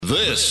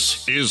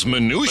This is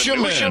Minutia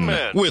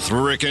Men with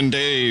Rick and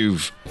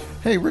Dave.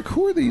 Hey, Rick,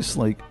 who are these,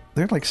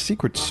 they're like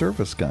Secret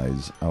Service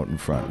guys out in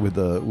front with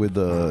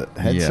the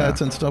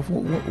headsets and stuff.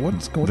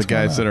 What's going on? The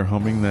guys that are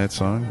humming that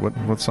song?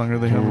 What song are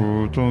they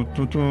humming?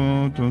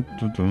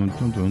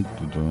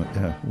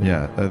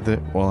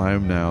 Well, I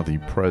am now the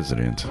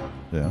president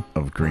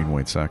of Green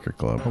White Soccer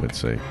Club. Okay.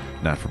 It's a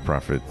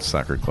not-for-profit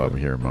soccer club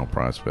here in Mount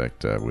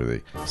Prospect with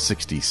a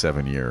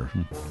 67-year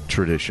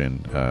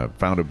tradition,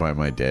 founded by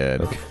my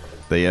dad. Okay.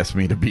 They asked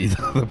me to be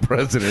the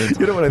president.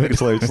 You know what I think is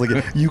hilarious? It's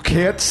like, you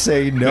can't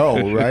say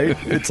no, right?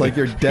 It's like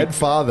your dead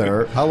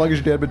father. How long has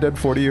your dad been dead?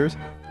 40 years?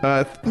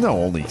 No,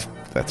 only...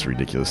 That's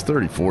ridiculous.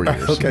 34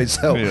 years. Okay,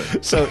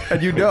 so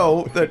and you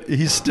know that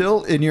he's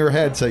still in your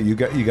head saying you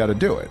got to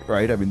do it,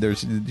 right? I mean,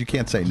 you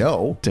can't say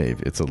no.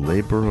 Dave, it's a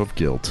labor of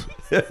guilt.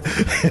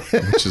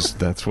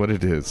 That's what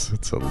it is.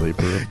 It's a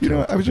labor of guilt. You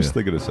know, I was just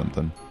thinking of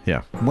something.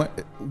 Yeah.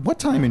 What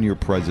time in your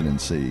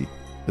presidency,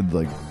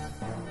 like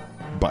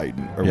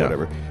Biden or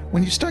whatever,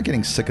 when you start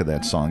getting sick of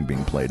that song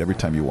being played every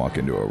time you walk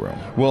into a room?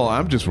 Well,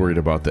 I'm just worried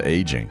about the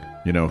aging.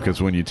 You know,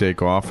 because when you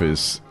take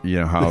office, you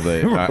know how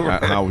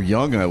how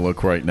young I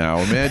look right now.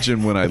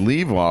 Imagine when I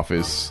leave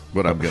office,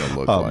 what I'm going to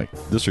look like.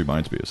 This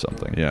reminds me of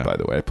something. Yeah. By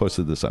the way, I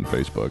posted this on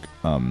Facebook.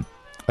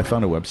 I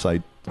found a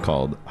website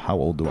called How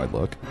Old Do I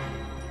Look?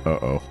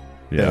 Uh-oh.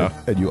 Yeah.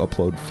 And you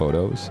upload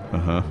photos.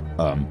 Uh-huh.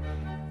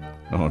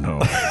 Oh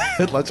no.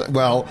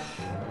 Well,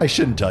 I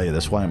shouldn't tell you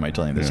this. Why am I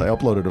telling you this? Yeah. I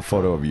uploaded a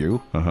photo of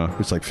you. Uh-huh.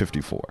 It's like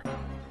 54.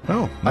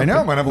 Oh, okay. I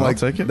know, but I'm like,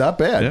 take it. Not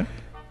bad. Yeah.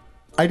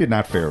 I did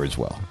not fare as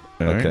well.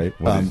 Okay.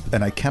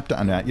 And I kept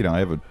on that. You know, I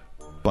have a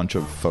bunch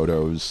of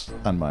photos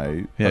on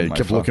my. Yeah, on you my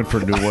kept phone. looking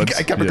for new ones.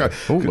 I kept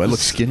going, I look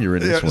skinnier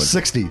in this one.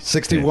 60,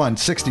 61,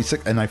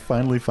 66. And I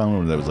finally found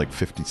one that was like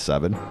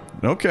 57.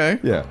 Okay.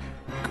 Yeah.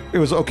 It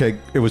was okay.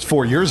 It was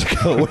 4 years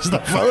ago was the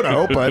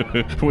photo,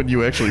 but when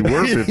you actually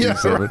were 57.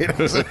 Yeah, right,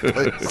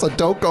 exactly. So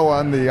don't go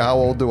on the How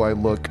Old Do I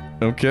Look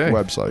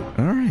website.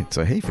 All right.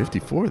 So hey,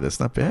 54. That's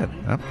not bad.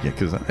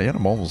 Because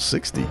I'm almost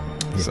 60.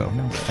 Yeah, so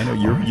I know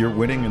you're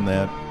winning in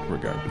that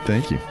regard.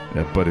 Thank you.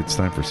 But it's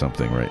time for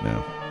something right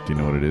now. Do you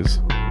know what it is?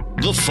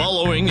 The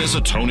following is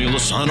a Tony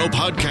Lasano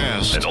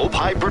podcast, an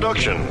Opie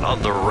production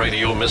on the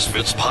Radio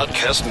Misfits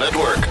Podcast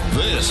Network.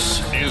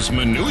 This is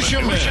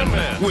Minutia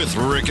Men with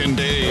Rick and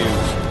Dave.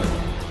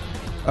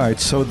 All right,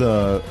 so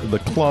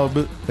the club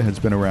has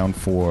been around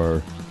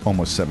for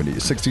almost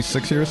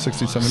 66 years,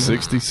 67 years?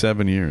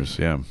 67 years,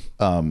 yeah.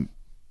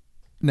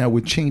 Now,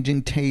 with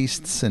changing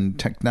tastes and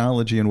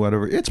technology and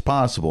whatever, it's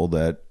possible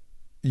that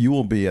you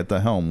will be at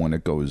the helm when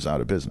it goes out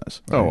of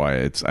business. Right? Oh,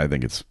 I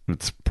think it's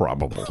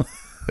probable.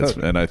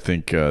 And I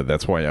think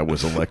that's why I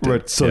was elected.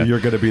 Right, so you're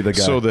going to be the guy.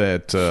 So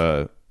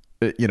that,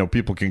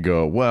 people can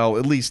go, well,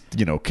 at least,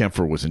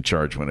 Kempfer was in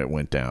charge when it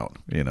went down.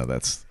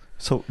 That's...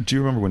 So do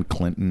you remember when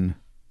Clinton,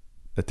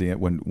 at the end,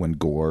 when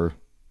Gore,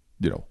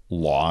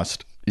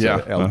 lost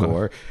to Al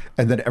Gore,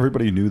 and then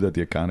everybody knew that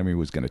the economy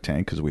was going to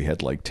tank because we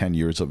had like 10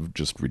 years of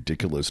just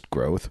ridiculous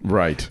growth.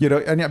 Right.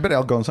 And I bet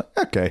Al Gore's like,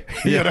 okay.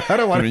 I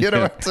don't want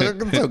to,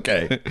 it's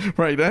okay.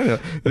 Right. I know.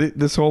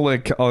 This whole Al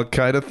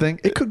Qaeda thing,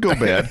 it could go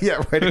bad.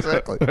 Yeah, right,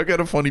 exactly. I got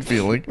a funny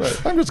feeling.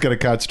 Right. I'm just going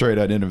to concentrate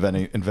on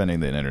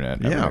inventing the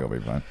internet. Everything will be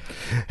fine.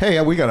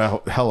 Hey, we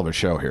got a hell of a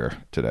show here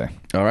today.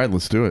 All right,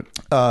 let's do it.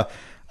 I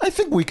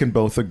think we can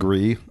both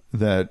agree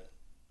that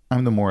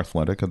I'm the more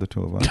athletic of the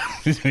two of us.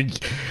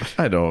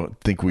 I don't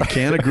think we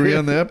can agree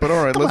on that, but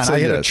all right, let's say I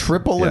had a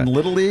triple in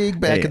Little League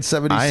back in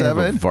 77. I have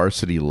a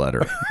varsity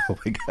letter. Oh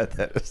my God,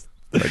 that is...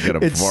 I got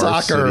a it's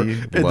varsity soccer letter.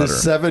 In the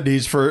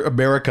 70s for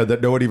America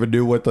that no one even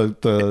knew what the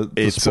sport was.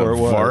 It's a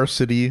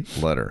varsity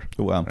letter.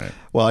 Well, right.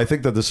 Well, I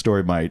think that the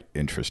story might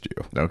interest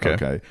you.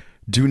 Okay.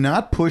 Do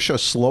not push a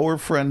slower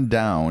friend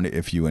down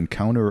if you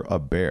encounter a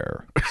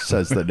bear,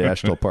 says the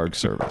National Park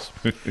Service.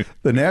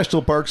 The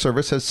National Park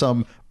Service has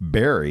some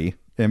very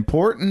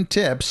important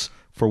tips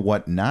for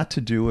what not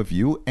to do if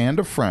you and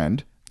a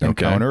friend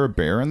encounter a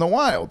bear in the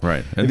wild.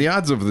 Right. And the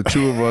odds of the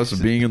two of us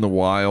being in the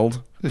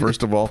wild,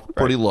 first of all,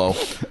 pretty low.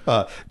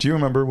 Do you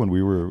remember when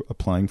we were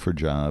applying for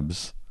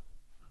jobs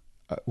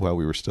while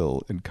we were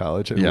still in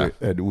college?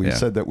 And we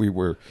said that we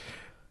were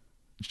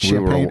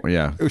Champaign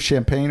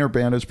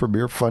Urbana's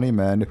premier funny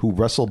men who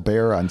wrestle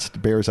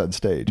bears on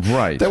stage.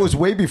 Right. That was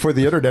way before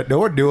the internet. No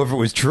one knew if it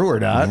was true or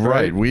not.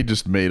 Right. We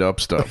just made up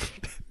stuff.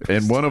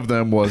 And one of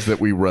them was that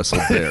we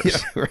wrestled bears.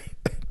 Yeah, right.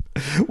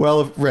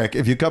 Well, Rick,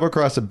 if you come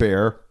across a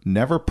bear,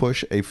 never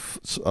push a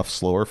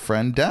slower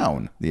friend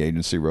down, the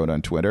agency wrote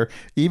on Twitter,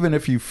 even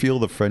if you feel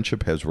the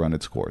friendship has run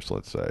its course,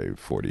 let's say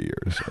 40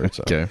 years or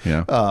so. Okay,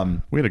 yeah.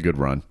 We had a good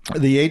run.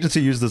 The agency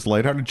used this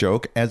lighthearted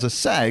joke as a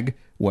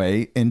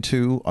segue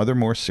into other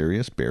more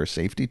serious bear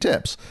safety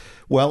tips.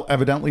 Well,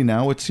 evidently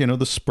now it's,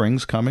 the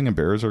spring's coming and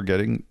bears are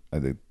getting,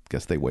 I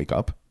guess they wake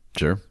up.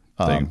 Sure.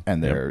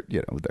 And they're,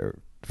 they're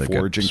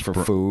foraging for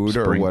food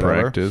or spring whatever.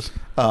 Practice.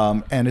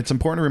 And it's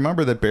important to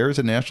remember that bears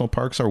in national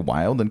parks are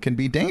wild and can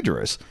be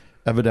dangerous.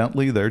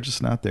 Evidently, they're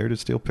just not there to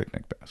steal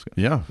picnic baskets.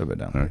 Yeah.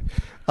 Evidently.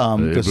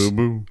 Right.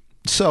 Boo-boo.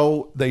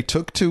 So they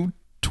took to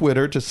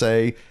Twitter to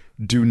say,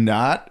 do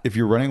not, if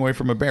you're running away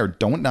from a bear,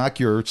 don't knock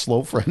your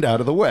slow friend out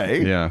of the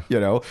way. Yeah.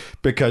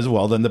 Because,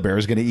 well, then the bear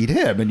is going to eat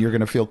him and you're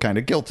going to feel kind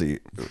of guilty.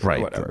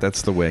 Right. Whatever.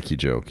 That's the wacky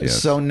joke.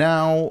 Yes. So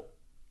now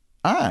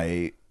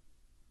I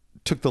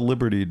took the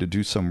liberty to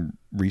do some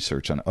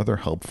research on other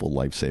helpful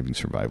life-saving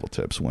survival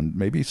tips when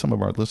maybe some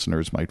of our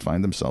listeners might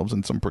find themselves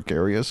in some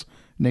precarious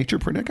nature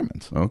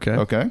predicaments.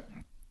 Okay.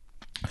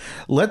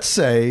 Let's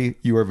say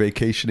you are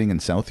vacationing in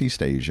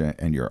Southeast Asia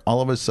and you're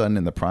all of a sudden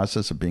in the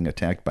process of being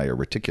attacked by a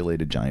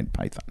reticulated giant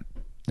python.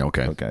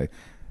 Okay.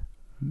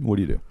 What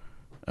do you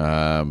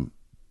do?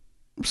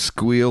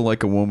 Squeal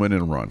like a woman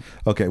and run.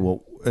 Okay,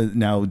 well,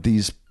 now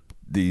these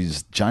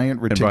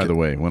giant And by the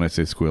way, when I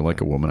say squeal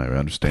like a woman, I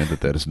understand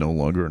that is no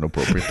longer an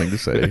appropriate thing to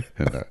say.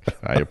 And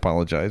I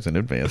apologize in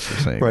advance for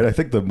saying Right, that. I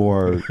think the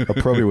more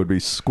appropriate would be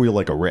squeal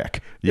like a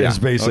rick. Yeah, is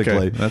basically.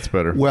 okay, that's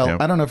better. Well,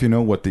 Yep. I don't know if you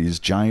know what these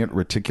giant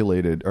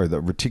reticulated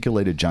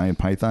giant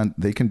python,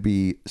 they can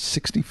be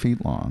 60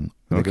 feet long.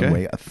 They can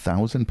weigh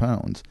 1,000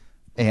 pounds.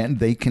 And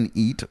they can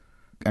eat,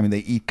 they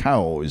eat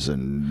cows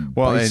and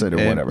bison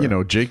or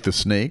whatever. Jake the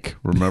Snake,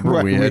 remember?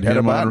 Right, we had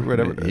him on.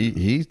 whatever.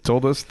 He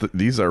told us that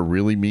these are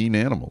really mean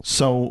animals.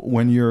 So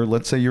when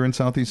let's say you're in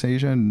Southeast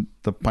Asia and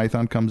the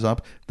python comes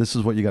up, this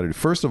is what you got to do.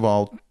 First of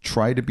all,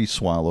 try to be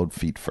swallowed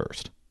feet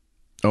first.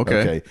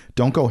 Okay.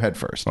 Don't go head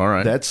first. All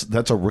right.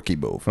 That's a rookie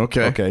move.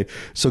 Okay.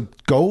 So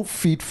go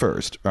feet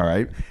first. All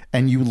right.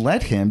 And you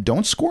let him,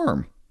 don't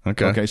squirm.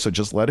 Okay. So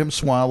just let him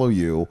swallow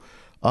you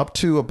up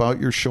to about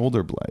your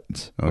shoulder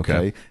blades.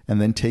 Okay.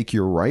 And then take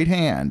your right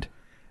hand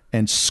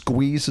and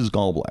squeeze his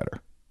gallbladder.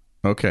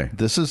 Okay.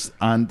 This is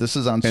on And the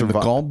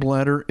survival.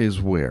 gallbladder is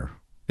where?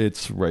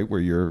 It's right where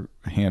your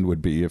hand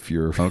would be if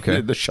you're Okay.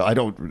 in the shot. I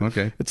don't.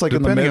 Okay. It's like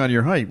depending in the on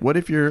your height. What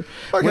if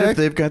what if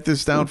they've got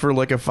this down for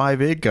like a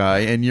 5'8" guy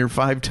and you're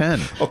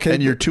 5'10"? Okay.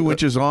 And you're 2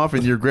 inches off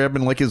and you're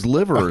grabbing like his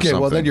liver or something. Okay,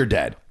 well then you're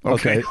dead.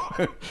 Okay.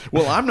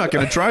 Well, I'm not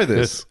going to try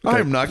this.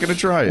 I'm not going to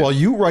try it. Well,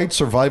 you write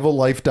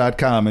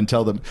survivallife.com and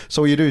tell them.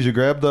 So what you do is you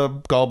grab the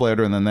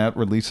gallbladder and then that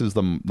releases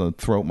the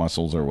throat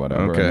muscles or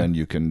whatever. Okay. And then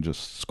you can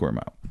just squirm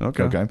out.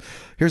 Okay.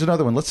 Here's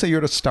another one. Let's say you're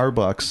at a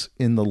Starbucks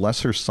in the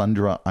Lesser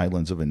Sunda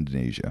Islands of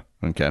Indonesia.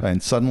 Okay.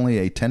 And suddenly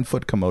a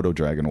 10-foot Komodo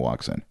dragon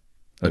walks in.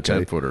 A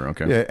 10-footer.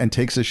 Okay. Yeah, and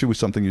takes issue with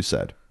something you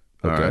said.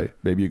 Okay. All right.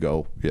 Maybe you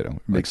go,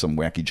 make some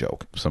wacky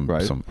joke. Some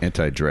right?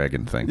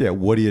 anti-dragon thing. Yeah,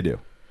 what do you do?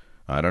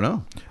 I don't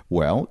know.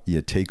 Well,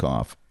 you take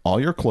off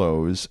all your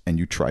clothes and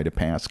you try to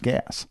pass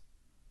gas.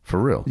 For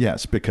real?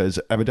 Yes, because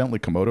evidently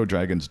Komodo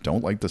dragons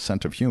don't like the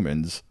scent of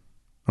humans.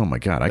 Oh my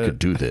God, I could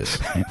do this.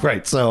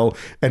 Right. So,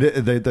 and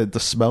the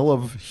smell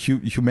of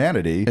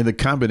humanity And the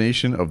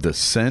combination of the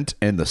scent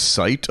and the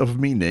sight of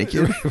me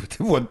naked.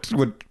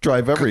 would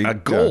drive every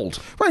gold.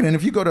 Right. And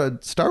if you go to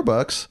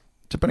Starbucks,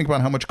 depending upon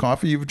how much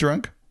coffee you've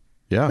drunk,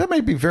 Yeah. that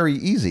might be very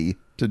easy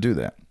to do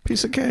that.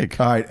 Piece of cake.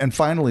 All right. And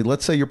finally,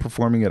 let's say you're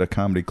performing at a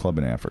comedy club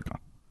in Africa.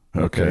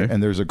 Okay.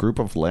 And there's a group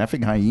of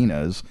laughing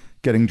hyenas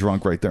getting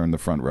drunk right there in the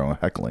front row,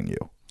 heckling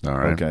you. All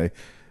right. Okay.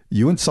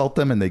 You insult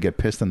them and they get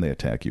pissed and they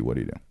attack you. What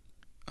do you do?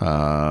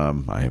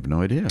 I have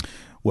no idea.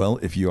 Well,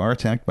 if you are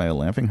attacked by a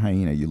laughing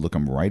hyena, you look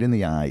them right in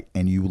the eye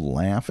and you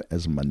laugh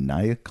as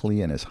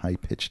maniacally and as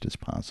high-pitched as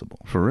possible.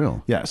 For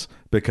real? Yes,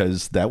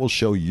 because that will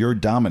show your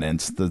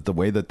dominance. The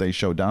way that they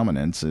show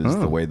dominance is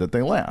the way that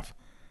they laugh.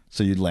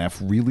 So you'd laugh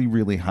really,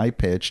 really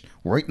high-pitched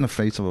right in the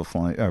face of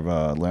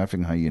a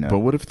laughing hyena. But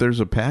what if there's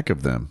a pack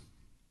of them?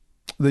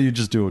 Then you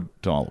just do it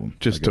to all of them.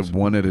 Just to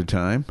one at a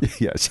time?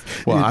 Yes.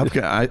 Well,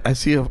 I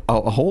see a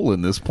hole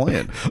in this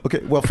plan. Okay.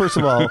 Well, first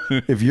of all,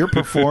 if you're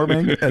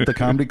performing at the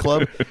comedy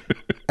club,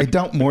 I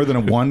doubt more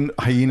than one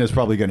hyena is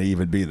probably going to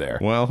even be there.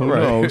 Well, who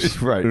knows?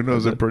 Right. Who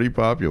knows? They're pretty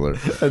popular.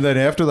 And then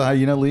after the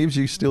hyena leaves,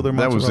 you steal their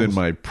That was mozzarella. in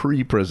my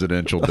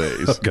pre-presidential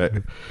days.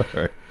 Okay.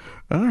 All right.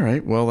 All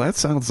right. Well, that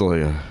sounds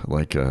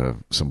like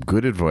some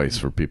good advice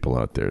for people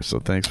out there. So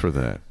thanks for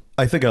that.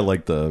 I think I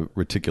like the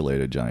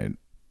reticulated giant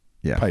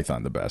Yeah.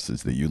 python the best,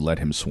 is that you let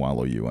him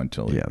swallow you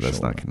until Yeah,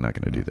 that's not going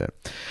to do that.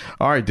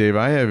 All right, Dave,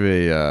 I have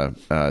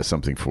a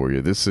something for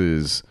you. This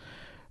is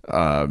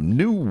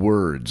new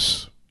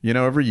words. You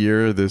know, every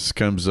year this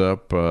comes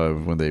up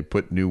when they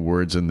put new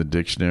words in the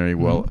dictionary.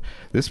 Well,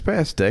 this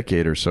past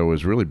decade or so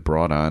has really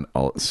brought on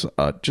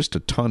just a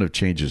ton of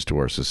changes to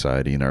our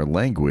society, and our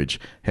language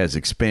has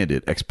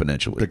expanded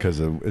exponentially. because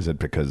of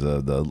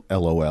the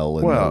LOL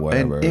and the Well,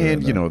 whatever.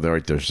 and you know,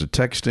 there's the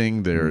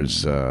texting,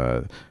 there's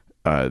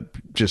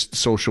just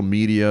social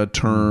media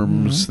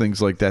terms,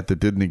 things like that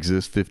didn't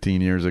exist 15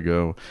 years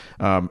ago.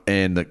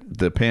 And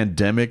the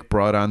pandemic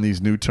brought on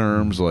these new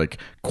terms like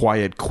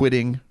quiet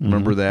quitting.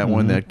 Remember that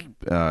one?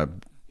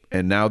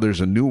 And now there's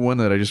a new one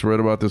that I just read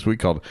about this week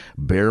called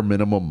Bare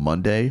Minimum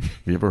Monday. Have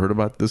you ever heard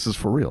about this? Is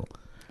for real.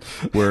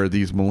 Where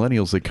these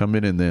millennials, they come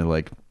in and they're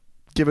like,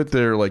 give it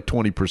their like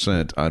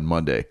 20% on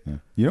Monday.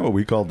 You know what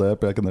we called that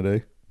back in the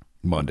day?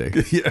 Monday.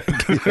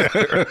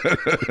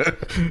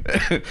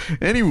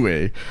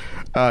 Anyway,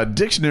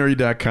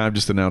 dictionary.com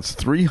just announced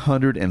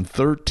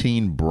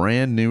 313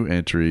 brand new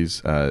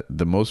entries.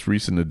 The most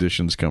recent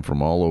additions come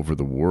from all over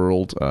the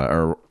world,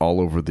 or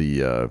all over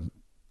the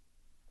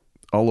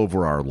all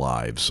over our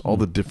lives, all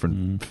the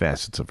different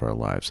facets of our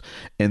lives.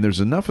 And there's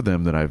enough of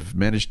them that I've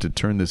managed to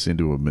turn this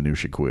into a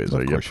minutia quiz.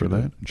 Are you up for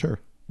that? Sure.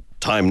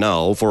 Time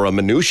now for a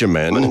Minutia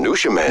Man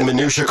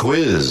Minutia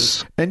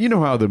Quiz. And you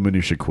know how the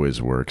minutia quiz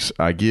works.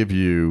 I give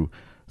you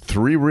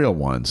 3 real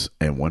ones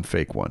and 1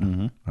 fake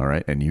one. All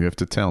right? And you have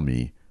to tell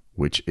me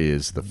which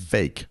is the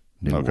fake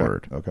new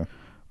word. Okay.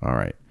 All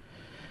right.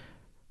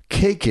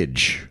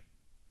 Cakeage.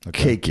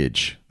 Okay.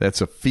 Cakeage.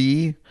 That's a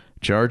fee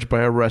charged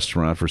by a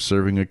restaurant for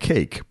serving a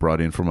cake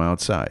brought in from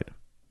outside.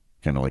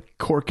 Kind of like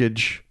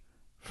corkage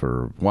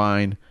for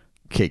wine.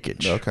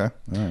 Cakeage. Okay.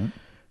 All right.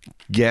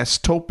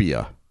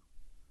 Gastopia.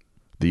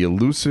 The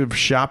elusive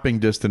shopping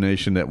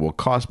destination that will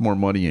cost more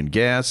money in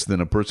gas than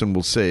a person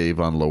will save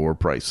on lower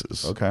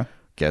prices. Okay.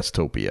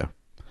 Gastopia.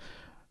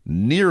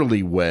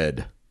 Nearly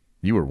wed.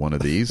 You were one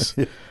of these.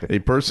 A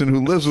person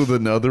who lives with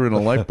another in a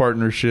life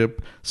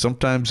partnership,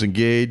 sometimes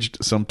engaged,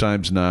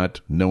 sometimes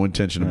not, no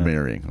intention of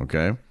marrying,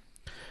 okay?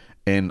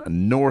 And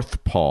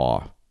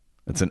Northpaw.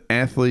 It's an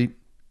athlete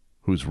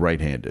who's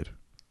right-handed.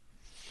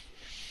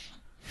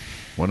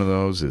 One of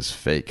those is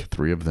fake.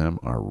 3 of them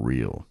are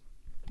real.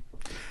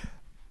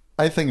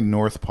 I think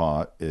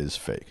Northpaw is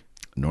fake.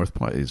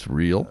 Northpaw is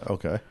real.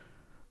 Okay.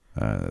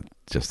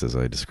 Just as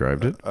I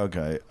described it.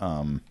 Okay.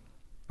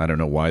 I don't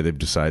know why they've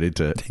decided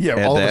to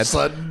add all that. of a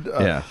sudden.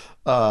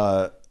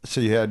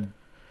 So you had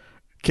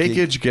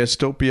Cakeage,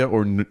 Gastopia,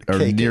 or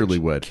Cakeage. nearly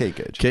wed.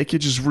 Cakeage.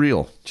 Cakeage is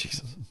real.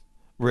 Jesus.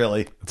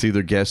 Really? It's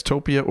either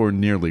Gastopia or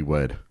nearly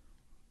wed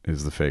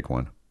is the fake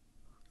one.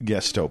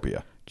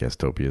 Gastopia.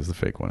 Gastopia is the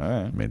fake one.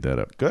 All right. Made that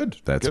up. Good.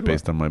 That's Good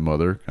based on my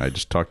mother. I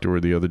just talked to her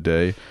the other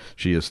day.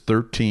 She has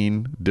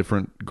 13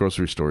 different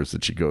grocery stores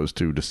that she goes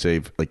to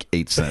save like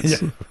 8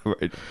 cents.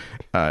 Right.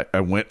 I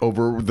went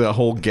over the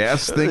whole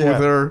gas thing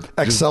with her.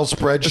 Excel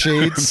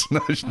spreadsheets.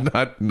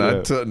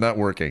 Not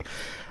working.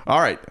 All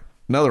right.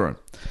 Another one.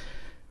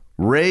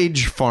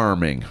 Rage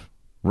farming.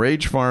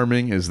 Rage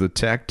farming is the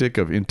tactic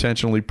of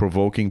intentionally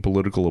provoking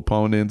political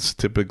opponents,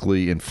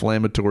 typically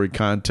inflammatory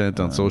content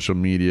on social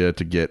media,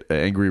 to get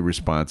angry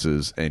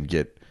responses and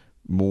get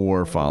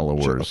more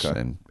followers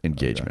and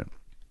engagement.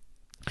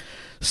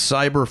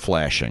 Cyber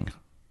flashing.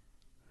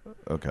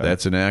 Okay.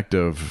 That's an act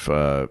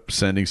of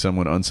sending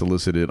someone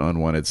unsolicited,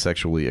 unwanted,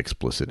 sexually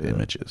explicit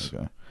images.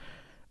 Okay.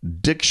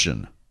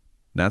 Diction,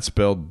 not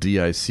spelled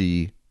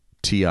D-I-C-T-I-O-N.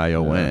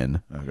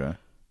 Okay.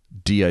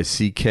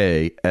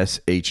 D-I-C-K-S-H-U-N.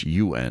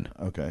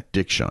 Okay.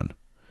 Diction,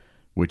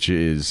 which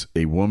is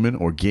a woman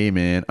or gay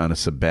man on a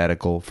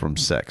sabbatical from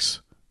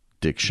sex.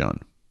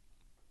 Diction.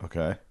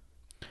 Okay.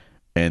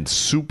 And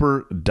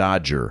super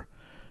dodger,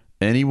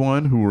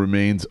 anyone who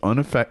remains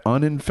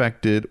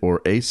uninfected or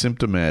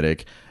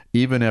asymptomatic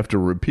even after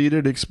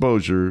repeated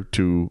exposure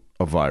to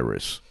a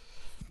virus.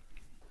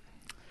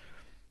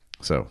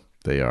 So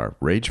they are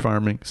rage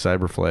farming,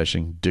 cyber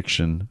flashing,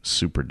 diction,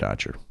 super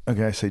dodger.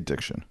 Okay, I say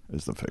diction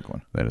is the fake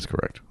one. That is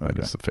correct. That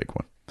is the fake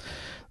one.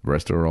 The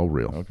rest are all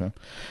real. Okay.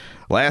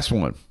 Last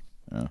one.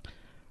 Yeah.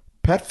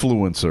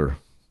 Petfluencer.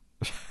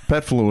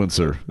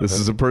 Petfluencer. This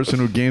is a person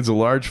who gains a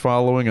large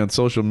following on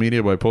social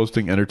media by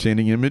posting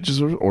entertaining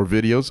images or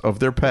videos of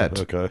their pet.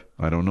 Okay.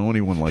 I don't know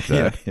anyone like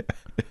that.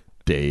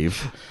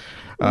 Dave.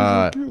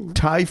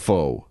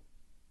 Tifo.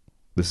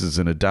 This is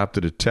an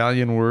adopted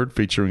Italian word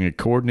featuring a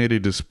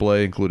coordinated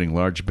display including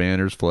large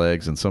banners,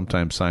 flags, and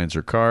sometimes signs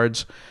or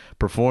cards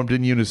performed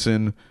in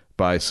unison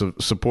by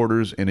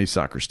supporters in a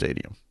soccer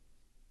stadium.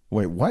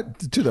 Wait, what?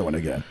 Do that one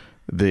again.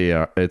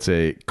 It's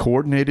a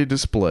coordinated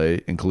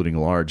display including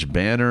large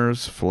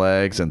banners,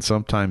 flags, and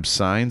sometimes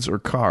signs or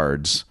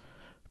cards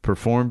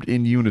performed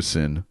in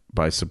unison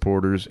by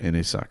supporters in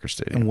a soccer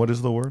stadium. And what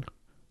is the word?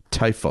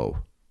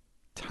 Tifo.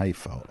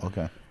 Tifo.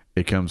 Okay.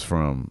 It comes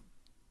from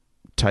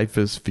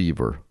typhus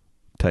fever.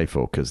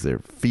 Tifo, because they're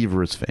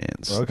feverish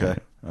fans. Okay.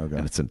 Okay.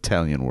 And it's an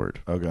Italian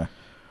word. Okay.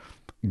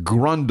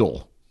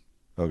 Grundle.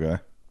 Okay.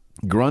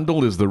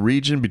 Grundle is the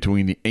region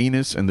between the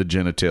anus and the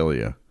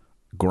genitalia.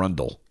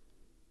 Grundle.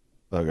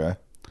 Okay.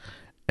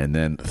 And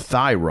then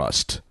thigh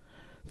rust.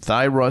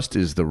 Thigh rust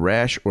is the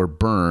rash or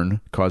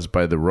burn caused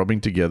by the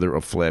rubbing together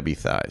of flabby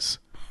thighs.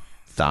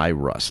 Thigh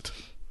rust.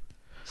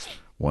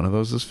 One of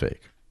those is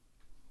fake.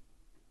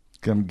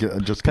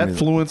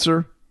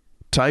 Petfluencer,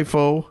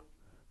 Tifo,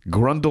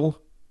 Grundle,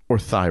 or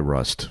thigh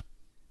rust.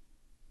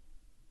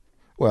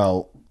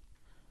 Well,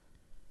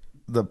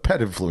 the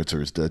pet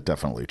influencer is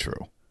definitely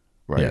true,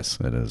 right? Yes,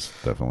 it is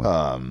definitely.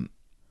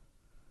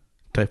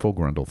 Tifo,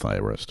 Grundle, thigh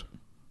rust.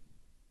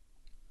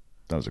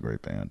 That was a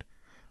great band.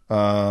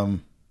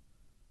 I'm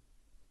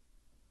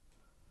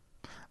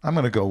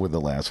going to go with the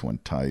last one.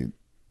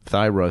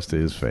 Thigh rust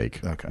is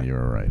fake. Okay.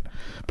 You're right.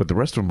 But the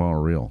rest of them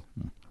are real.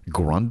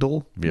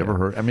 Grundle? Have you ever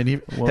heard? I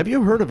mean, have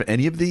you heard of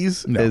any of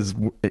these? No. As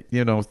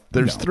you know,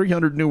 there's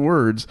 300 new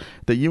words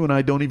that you and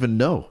I don't even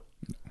know.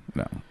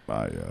 No.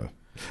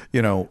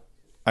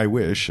 I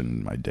wish,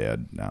 and my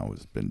dad now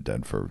has been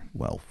dead for,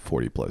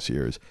 40 plus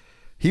years.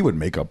 He would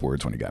make up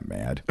words when he got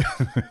mad.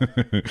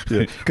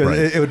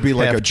 Because it would be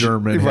like half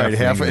German, right?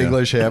 Half English.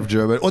 English, half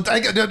German.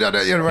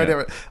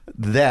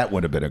 That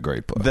would have been a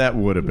great book. That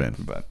would have been.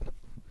 But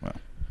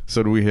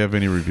So do we have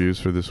any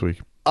reviews for this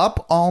week?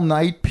 Up All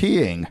Night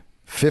Peeing.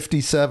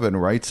 57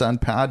 writes on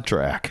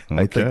Podtrack.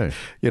 Okay. I think,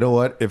 you know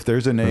what? If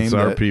there's a name It's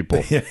our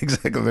people. Yeah,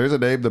 exactly. If there's a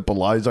name that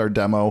belies our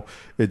demo,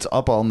 it's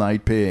Up All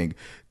Night Peeing.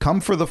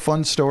 Come for the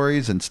fun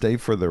stories and stay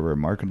for the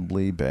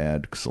remarkably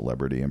bad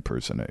celebrity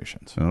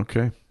impersonations.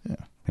 Okay.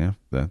 Yeah,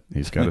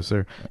 he's got us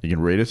there. You can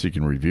rate us, you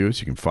can review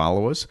us, you can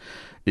follow us.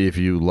 If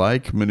you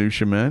like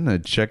Minutia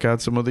Men, check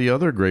out some of the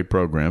other great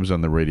programs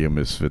on the Radio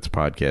Misfits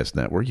Podcast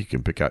Network. You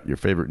can pick out your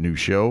favorite new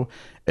show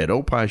at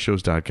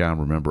opishows.com.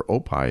 Remember,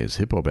 Opie is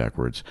hippo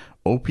backwards,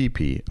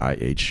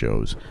 OPPIH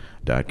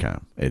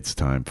shows.com. It's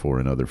time for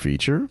another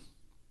feature.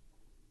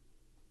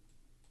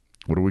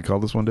 What do we call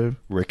this one, Dave?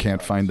 Rick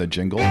can't find the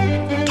jingle.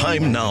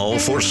 Time now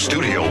for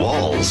Studio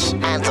Walls.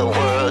 And the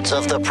words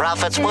of the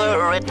prophets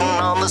were written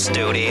on the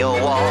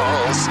studio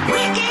walls.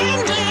 Rick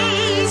and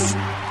Dave.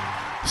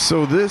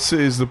 So this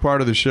is the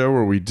part of the show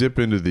where we dip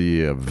into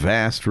the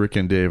vast Rick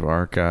and Dave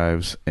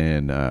archives.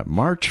 And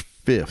March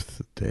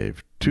 5th,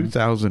 Dave,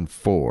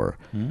 2004,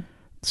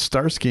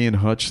 Starsky and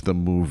Hutch the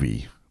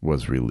movie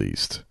was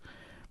released.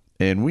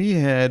 And we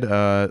had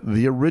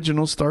the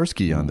original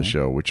Starsky on the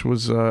show, which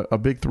was a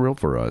big thrill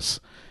for us.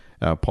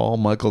 Paul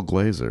Michael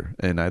Glaser.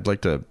 And I'd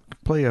like to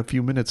play a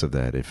few minutes of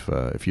that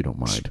if you don't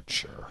mind.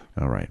 Sure.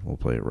 All right, we'll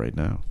play it right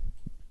now.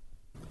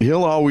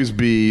 He'll always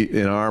be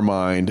in our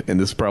mind, and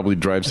this probably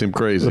drives him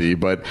crazy,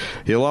 but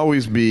he'll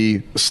always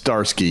be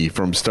Starsky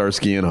from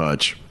Starsky and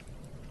Hutch.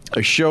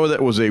 A show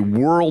that was a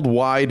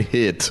worldwide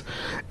hit,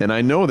 and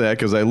I know that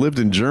because I lived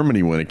in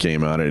Germany when it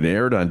came out. It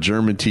aired on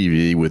German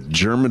TV with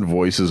German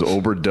voices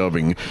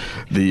overdubbing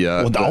the.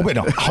 Und auch mit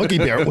Huggy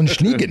Bear und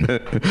Schneegen.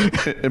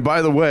 And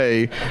by the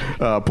way,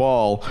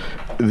 Paul,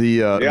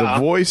 the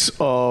voice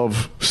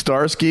of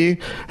Starsky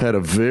had a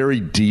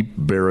very deep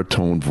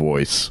baritone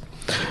voice.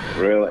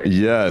 Really?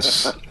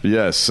 Yes,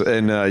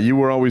 and you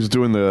were always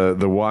doing the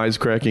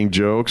wisecracking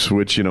jokes,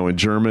 which in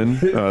German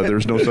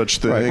there's no such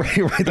thing.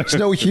 Right. There's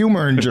no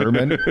humor in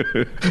German.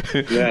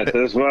 Yeah,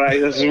 this is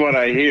what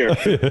I hear.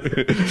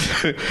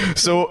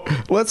 So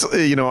let's,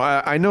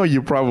 I know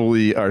you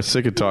probably are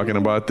sick of talking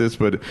about this,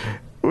 but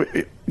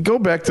go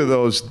back to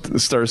those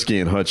Starsky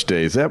and Hutch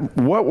days.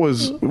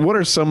 What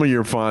are some of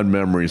your fond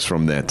memories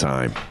from that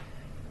time?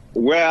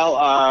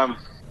 Well,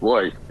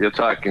 boy, you're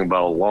talking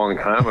about a long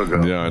time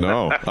ago. Yeah, I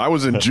know. I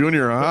was in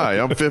junior high.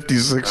 I'm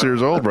 56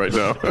 years old right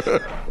now.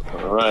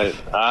 Right.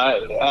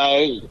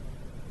 I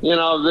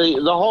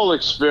the whole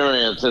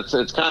experience.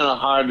 It's kind of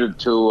hard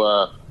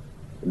to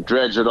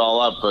dredge it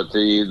all up, but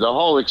the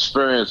whole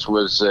experience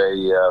was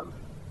a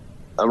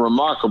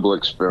remarkable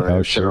experience.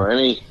 Oh, sure.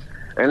 Any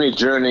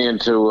journey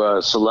into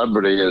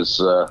celebrity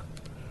is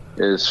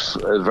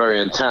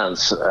very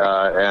intense,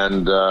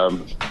 and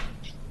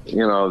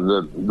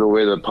the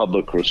way the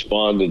public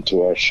responded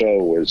to our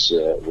show was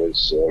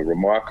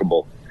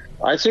remarkable.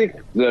 I think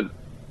that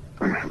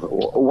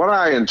what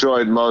I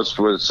enjoyed most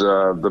was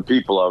the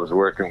people I was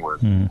working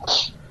with.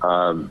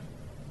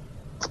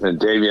 And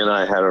Davey and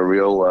I had a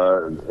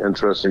real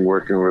interesting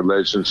working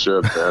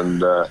relationship,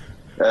 and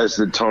as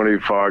did Tony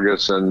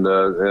Fargus and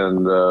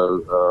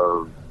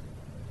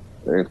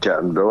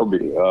Captain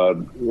Dobie.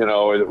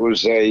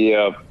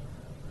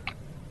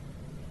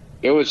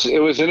 It was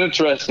an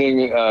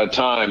interesting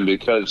time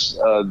because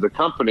the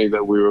company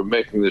that we were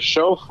making the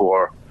show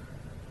for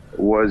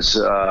was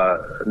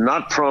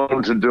not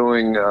prone to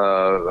doing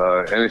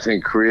anything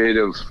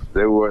creative.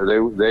 Their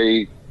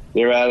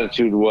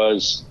attitude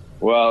was,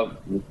 well,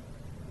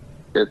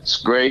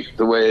 it's great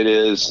the way it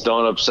is.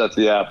 Don't upset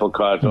the apple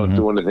cart. Don't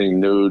do anything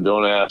new.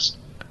 Don't ask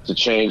to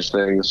change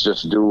things.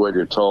 Just do what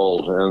you're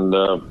told. And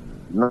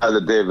neither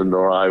David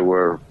nor I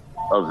were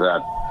of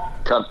that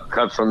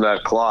cut from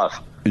that cloth.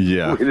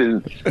 Yeah,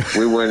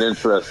 we weren't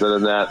interested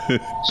in that.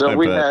 So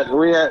we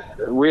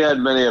had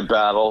many a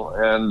battle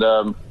and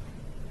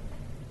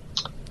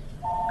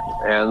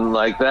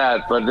like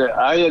that. But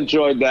I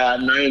enjoyed that,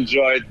 and I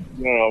enjoyed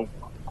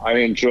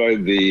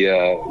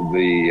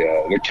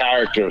the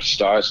character of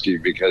Starsky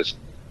because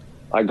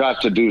I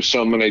got to do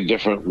so many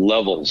different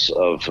levels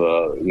of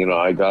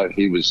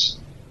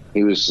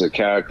he was the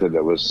character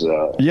that was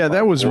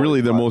that was really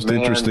the most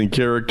interesting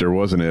character,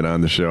 wasn't it,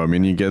 on the show? I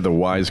mean, you get the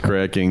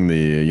wisecracking,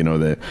 the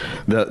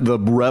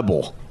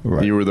rebel.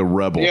 Right. You were the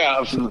rebel.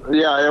 Yeah,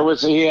 it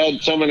was. He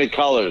had so many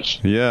colors.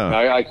 Yeah,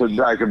 I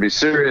could be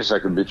serious, I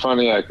could be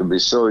funny, I could be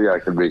silly, I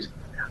could be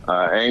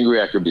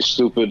angry, I could be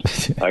stupid.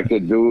 I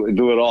could do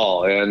it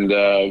all, and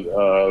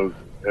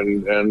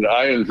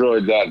I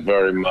enjoyed that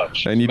very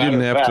much. And you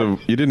didn't have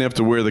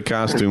to wear the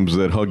costumes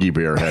that Huggy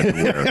Bear had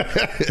to wear.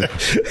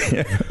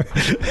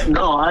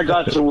 No, I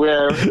got to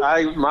wear.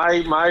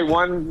 My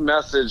one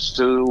message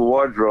to the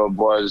wardrobe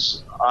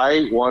was,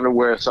 I want to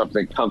wear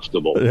something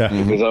comfortable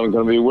because I'm going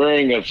to be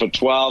wearing it for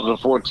 12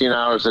 to 14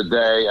 hours a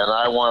day, and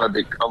I want to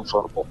be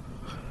comfortable.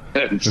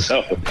 And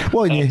so,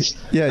 well, and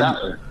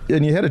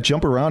you had to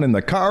jump around in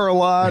the car a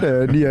lot,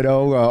 and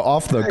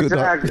off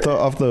the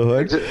off the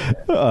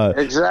hood.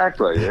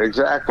 Exactly.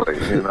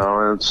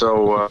 And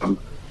so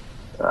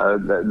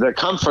the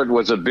comfort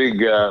was a big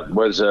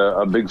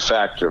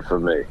factor for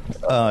me.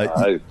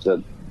 I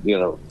said,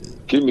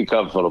 keep me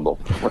comfortable.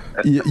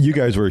 You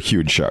guys were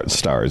huge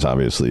stars,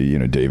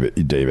 obviously.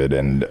 David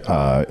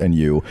and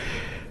you.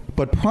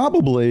 But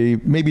probably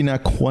maybe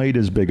not quite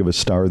as big of a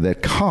star.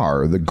 That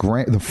car,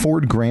 the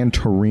Ford Gran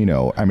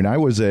Torino. I mean, I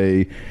was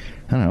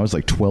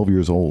like 12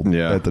 years old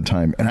at the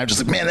time, and I was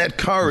just like, man, that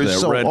car is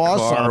so red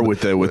awesome. Car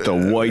with the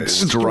white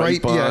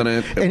stripe on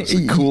it. It was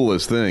the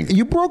coolest thing.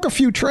 You broke a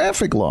few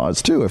traffic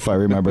laws too, if I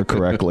remember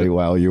correctly,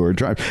 while you were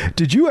driving.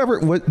 Did you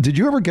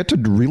ever get to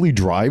really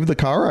drive the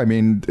car? I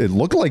mean, it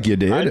looked like you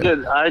did.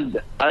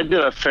 I did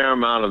a fair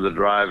amount of the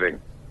driving.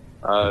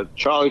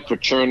 Charlie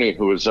Pacerni,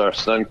 who was our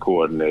stunt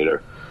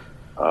coordinator,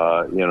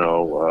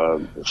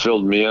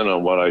 filled me in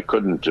on what I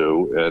couldn't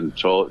do and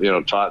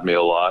taught me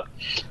a lot.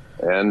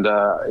 And,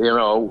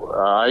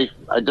 I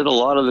did a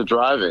lot of the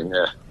driving.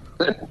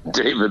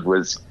 David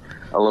was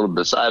a little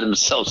beside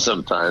himself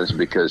sometimes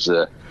because,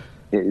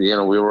 we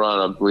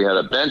had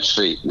a bench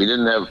seat. We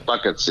didn't have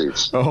bucket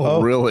seats.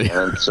 Oh, really?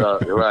 And so,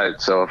 right.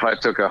 So if I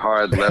took a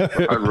hard left,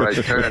 hard right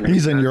turn,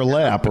 he's in your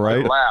lap,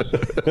 right?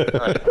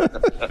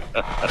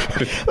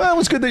 Well, it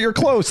was good that you're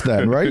close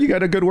then, right? You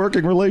got a good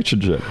working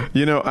relationship.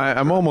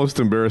 I'm almost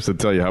embarrassed to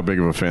tell you how big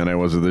of a fan I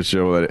was of this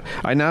show. That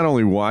I not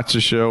only watched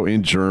the show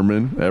in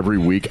German every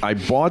week, I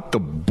bought the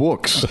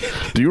books.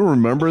 Do you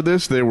remember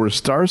this? They were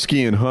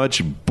Starsky and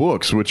Hutch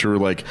books, which were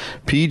like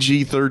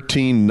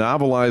PG-13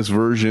 novelized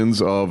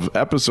versions of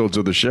episodes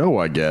of the show,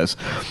 I guess.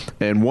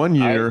 And one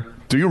year,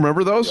 do you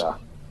remember those? Yeah.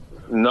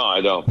 No,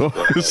 I don't.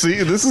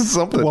 See, this is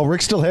something. Well,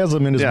 Rick still has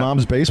them in his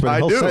mom's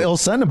basement. He'll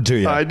send them to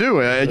you. I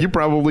do. You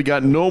probably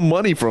got no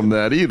money from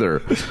that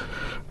either.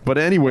 But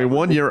anyway,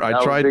 one year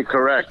I tried. That would be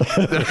correct.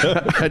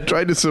 I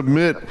tried to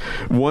submit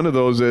one of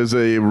those as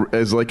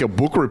like a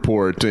book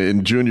report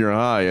in junior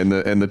high, and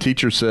the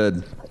teacher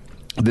said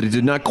that it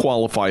did not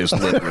qualify as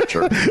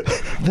literature.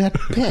 That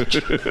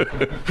bitch.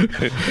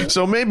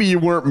 So maybe you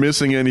weren't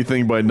missing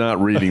anything by not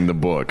reading the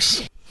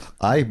books.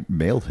 I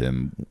mailed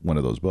him one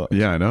of those books.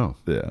 Yeah, I know.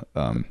 Yeah.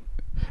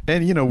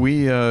 And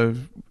we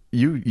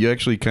you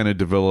actually kind of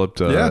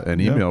developed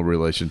an email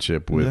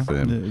relationship with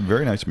him.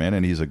 Very nice man,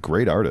 and he's a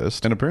great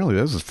artist. And apparently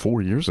this is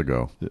 4 years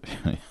ago.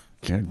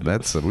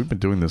 That's we've been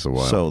doing this a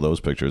while. So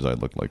those pictures, I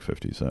look like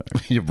 50 Cent.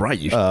 You're right.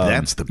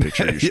 That's the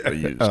picture you should have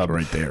used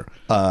right there.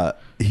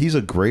 He's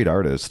a great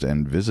artist,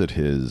 and visit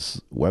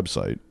his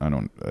website.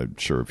 I'm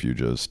sure if you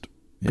just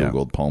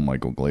Googled Paul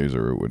Michael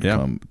Glaser, it would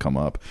come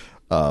up.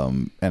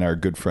 And our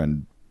good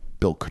friend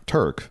Bill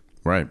Turk,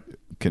 right,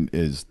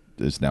 is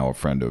now a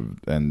friend of,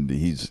 and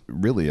he's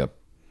really a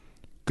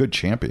good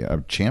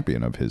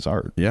champion of his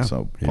art. Yeah,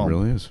 so he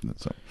really is.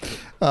 So,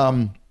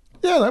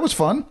 yeah, that was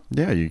fun.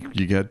 Yeah, you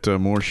get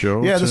more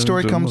shows. Yeah, the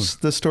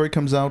story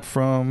comes out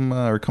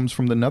from comes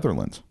from the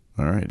Netherlands.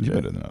 All right, you've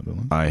been to the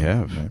Netherlands. I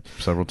have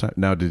several times.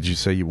 Now, did you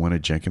say you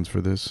wanted Jenkins for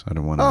this? I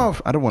don't want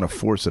to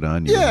force it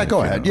on you. Yeah,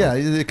 go ahead. Yeah,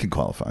 it can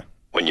qualify.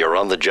 When you're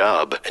on the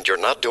job and you're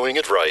not doing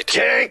it right.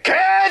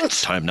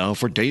 Jenkins! Time now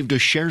for Dave to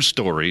share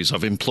stories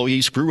of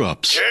employee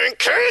screw-ups.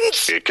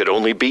 Jenkins! It could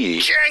only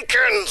be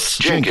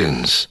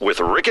Jenkins with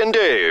Rick and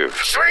Dave.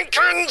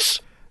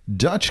 Jenkins!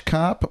 Dutch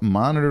cop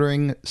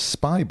monitoring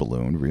spy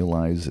balloon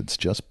realizes it's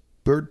just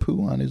bird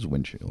poo on his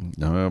windshield.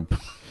 Oh,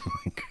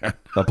 my God.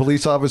 A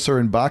police officer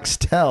in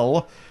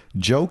Boxtel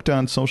joked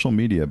on social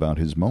media about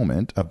his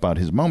moment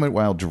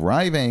while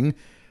driving,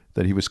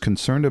 that he was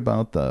concerned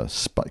about the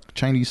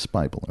Chinese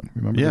spy balloon.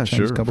 Remember the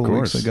Chinese couple of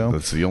weeks ago?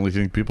 That's the only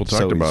thing people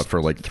talked about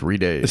for like 3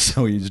 days.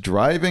 So he's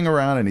driving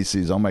around and he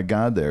sees, oh my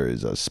God, there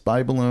is a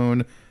spy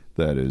balloon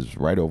that is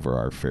right over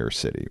our fair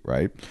city,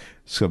 right?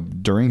 So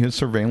during his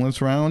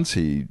surveillance rounds,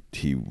 he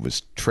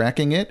was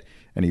tracking it,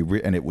 and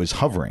it was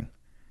hovering.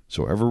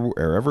 So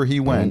wherever he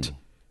went,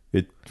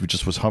 it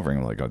just was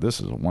hovering. Like, oh,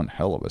 this is one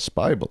hell of a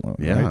spy balloon.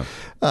 Yeah.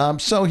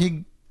 Right? So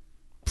he,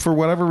 for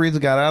whatever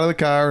reason, got out of the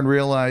car and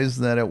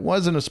realized that it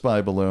wasn't a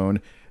spy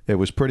balloon. It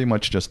was pretty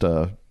much just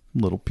a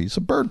little piece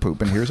of bird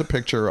poop. And here's a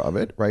picture of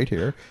it right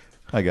here.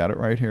 I got it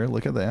right here.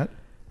 Look at that.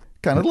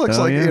 Kind of looks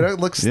like, it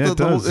looks. Yeah, it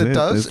does.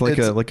 It's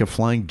like a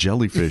flying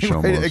jellyfish right,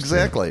 almost.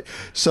 Exactly. Yeah.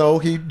 So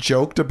he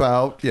joked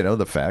about,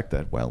 the fact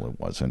that, well, it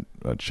wasn't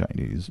a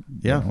Chinese.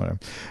 Whatever.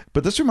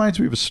 But this reminds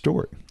me of a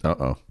story.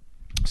 Uh-oh.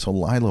 So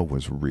Lila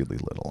was really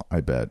little. I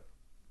bet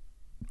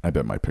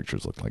my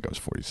pictures looked like I was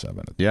 47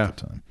 at the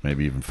time.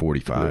 Maybe even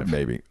 45.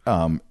 Maybe.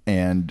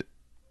 And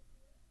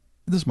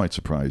this might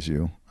surprise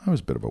you. I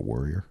was a bit of a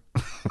warrior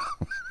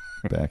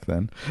back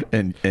then.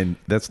 And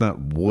that's not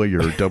warrior,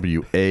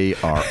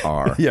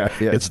 W-A-R-R. Yeah.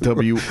 It's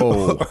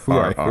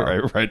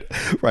W-O-R-R.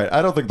 Right.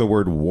 I don't think the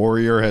word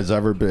warrior has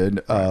ever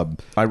been.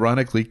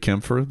 Ironically,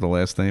 Kempfer, the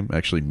last name,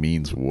 actually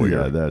means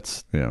warrior. Yeah,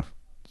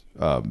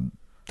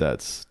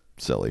 that's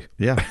silly.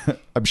 Yeah.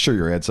 I'm sure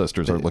your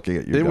ancestors are looking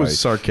at you. It was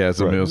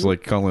sarcasm. Right. It was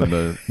like calling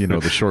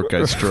the short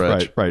guy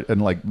Stretch. Right.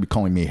 And like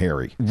calling me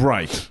Harry.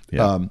 Right.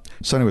 Yeah.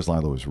 So anyways,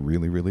 Lila was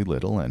really, really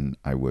little, and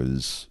I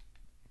was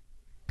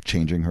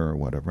changing her or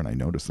whatever, and I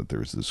noticed that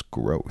there's this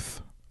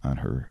growth on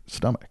her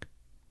stomach.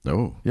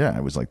 Oh. Yeah.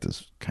 It was like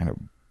this kind of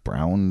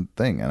brown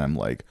thing, and I'm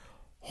like,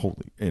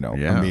 holy,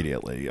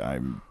 immediately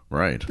I'm...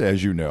 Right.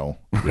 As you know.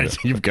 Right.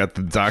 You've got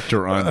the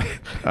doctor on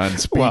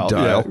speed dial.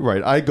 Yeah,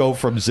 right. I go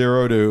from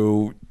 0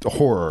 to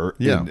horror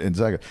in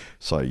seconds.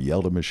 So I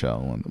yelled at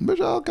Michelle, and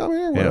Michelle, come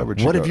here. Whatever.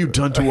 What have you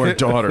done to our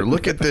daughter?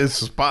 Look at this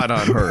spot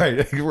on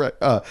her.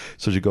 Right.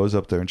 So she goes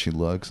up there and she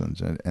looks,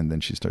 and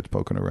then she starts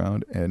poking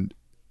around. And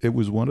it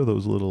was one of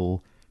those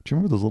little, do you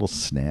remember those little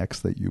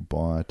snacks that you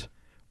bought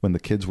when the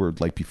kids were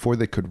like, before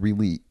they could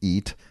really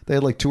eat, they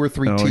had like 2 or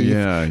 3 teeth.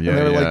 Yeah, and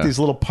they were like these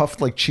little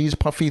puffed, like cheese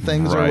puffy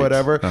things or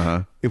whatever.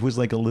 Uh-huh. It was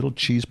like a little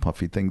cheese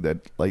puffy thing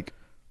that like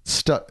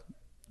stuck.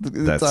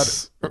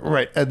 That's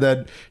right. And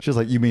then she's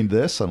like, you mean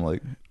this? I'm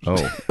like,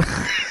 oh,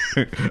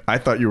 I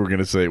thought you were going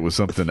to say it was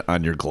something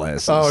on your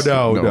glasses. Oh,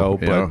 no.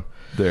 But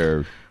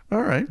they're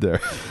all right.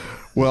 There.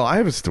 Well, I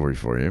have a story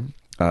for you.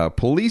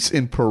 Police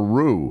in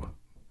Peru.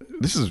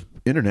 This is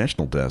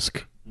International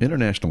Desk.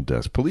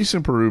 Police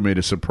in Peru made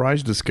a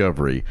surprise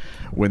discovery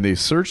when they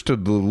searched a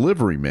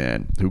delivery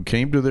man who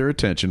came to their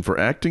attention for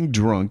acting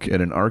drunk at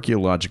an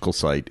archaeological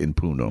site in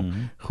Puno.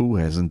 Mm-hmm. Who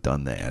hasn't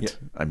done that? Yeah.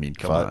 I mean,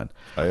 come on.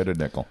 I had a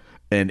nickel.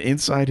 And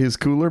inside his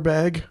cooler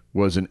bag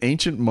was an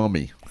ancient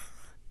mummy.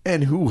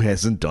 And who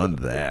hasn't done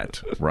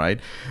that, right?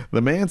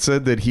 The man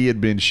said that he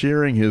had been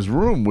sharing his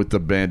room with the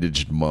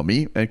bandaged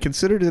mummy and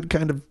considered it a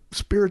kind of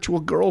spiritual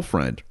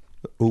girlfriend.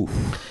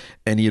 Oof.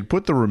 And he had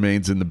put the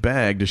remains in the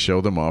bag to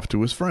show them off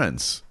to his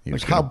friends. He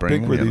was how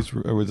big were these?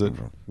 Or was it?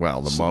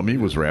 Well, the mummy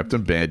was wrapped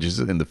in bandages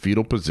in the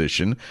fetal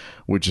position,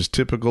 which is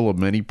typical of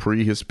many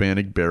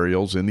pre-Hispanic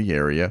burials in the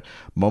area.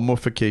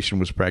 Mummification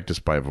was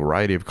practiced by a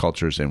variety of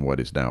cultures in what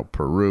is now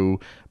Peru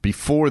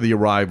before the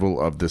arrival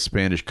of the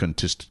Spanish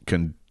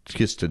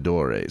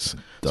conquistadores.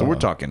 So we're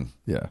talking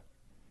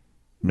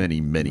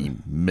many, many,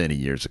 many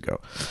years ago.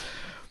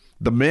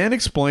 The man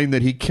explained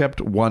that he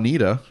kept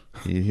Juanita,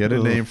 he had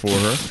a name for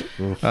her,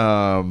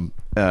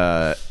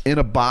 in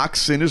a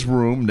box in his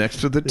room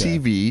next to the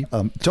TV.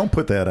 Don't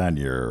put that on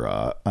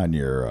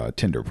your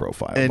Tinder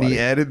profile. And he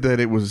added that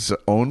it was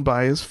owned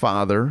by his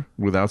father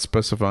without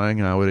specifying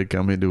how it had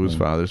come into his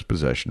father's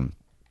possession.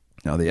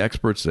 Now, the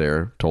experts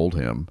there told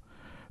him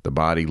the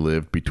body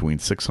lived between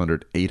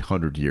 600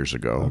 800 years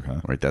ago.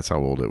 Okay. Right, that's how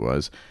old it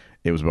was.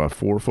 It was about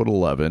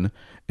 4'11"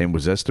 and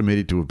was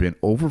estimated to have been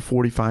over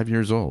 45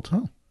 years old.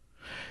 Oh.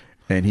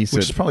 And he said,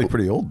 which is probably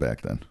pretty old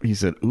back then. He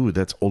said, "Ooh,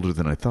 that's older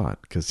than I thought,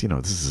 because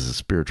this is a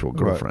spiritual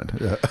girlfriend."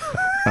 Right.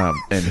 Yeah.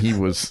 And he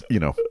was,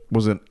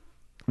 wasn't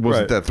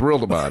that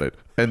thrilled about it.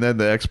 And then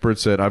the expert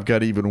said, "I've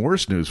got even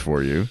worse news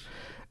for you.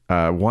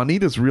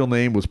 Juanita's real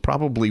name was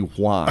probably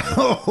Juan.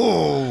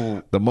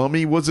 Oh, the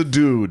mummy was a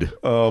dude.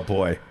 Oh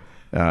boy."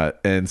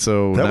 And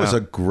so that was a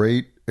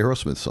great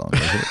Aerosmith song,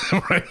 wasn't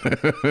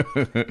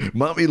it? Right.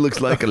 Mommy looks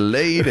like a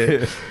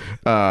lady.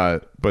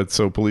 But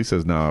so police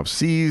has now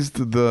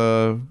seized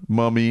the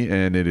mummy,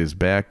 and it is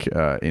back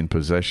in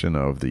possession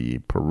of the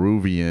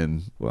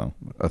Peruvian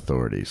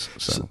authorities.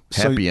 So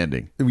happy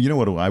ending. You know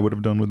what I would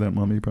have done with that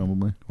mummy?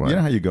 Probably. What? You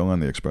know how you go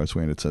on the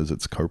expressway and it says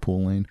it's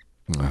carpool lane?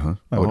 Uh-huh.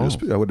 I would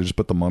have just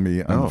put the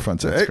mummy on the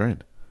front. That's great.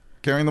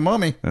 Carrying the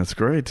mummy. That's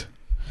great.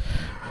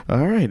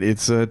 All right,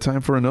 it's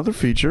time for another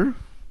feature.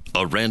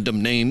 A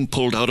random name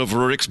pulled out of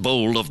Rurik's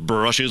bowl of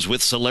brushes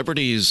with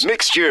celebrities.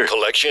 Mixture,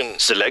 collection,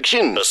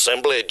 selection,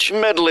 assemblage,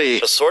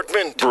 medley,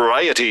 assortment,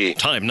 variety.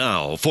 Time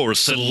now for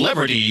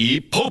Celebrity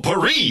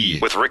Potpourri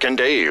with Rick and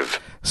Dave.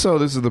 So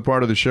this is the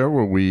part of the show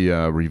where we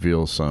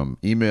reveal some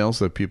emails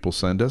that people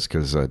send us,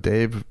 because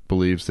Dave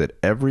believes that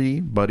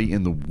everybody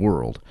in the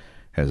world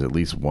has at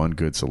least one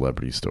good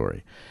celebrity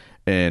story.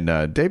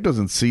 And Dave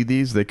doesn't see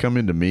these. They come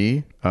into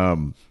me.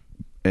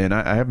 And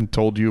I haven't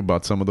told you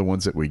about some of the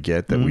ones that we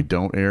get that we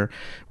don't air.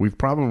 We've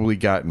probably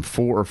gotten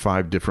 4 or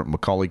 5 different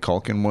Macaulay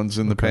Culkin ones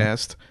in the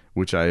past,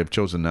 which I have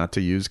chosen not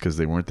to use because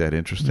they weren't that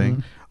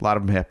interesting. A lot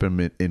of them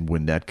happened in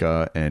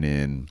Winnetka and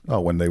in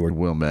when they were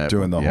Wilmette,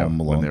 doing the Home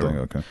Alone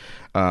thing.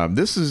 Okay,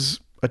 this is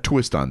a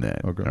twist on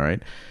that. Okay, all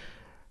right.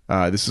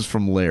 This is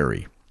from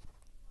Larry.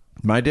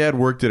 My dad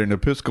worked at an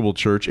Episcopal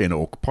church in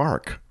Oak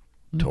Park.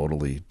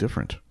 Totally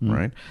different,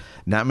 right?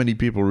 Not many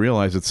people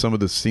realize that some of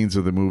the scenes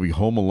of the movie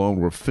Home Alone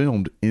were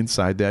filmed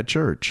inside that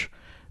church.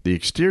 The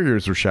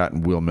exteriors were shot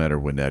in Wilmette or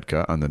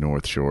Winnetka on the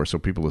North Shore, so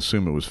people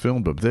assume it was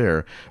filmed up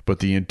there, but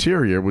the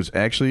interior was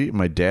actually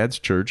my dad's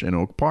church in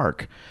Oak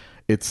Park.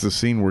 It's the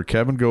scene where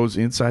Kevin goes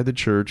inside the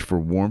church for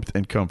warmth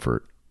and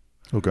comfort.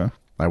 Okay.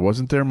 I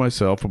wasn't there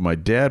myself, but my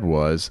dad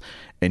was,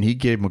 and he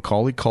gave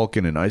Macaulay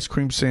Culkin an ice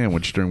cream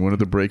sandwich during one of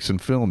the breaks in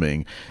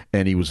filming,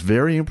 and he was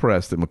very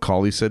impressed that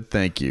Macaulay said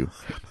thank you.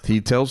 He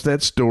tells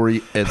that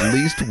story at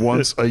least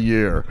once a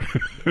year.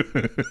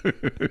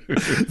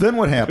 Then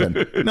what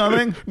happened?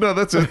 Nothing? No,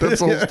 that's it.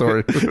 That's the whole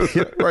story.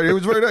 Yeah, right. It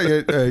was very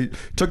nice.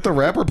 Took the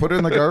wrapper, put it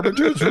in the garbage.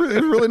 It was a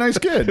really nice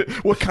kid.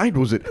 What kind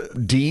was it?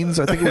 Dean's?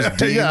 I think it was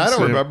Dean's. Yeah, I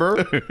don't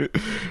remember.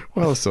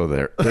 Well, so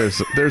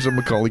there's a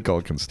Macaulay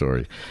Culkin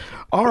story.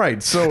 All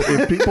right, so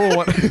if people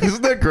want,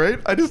 isn't that great?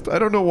 I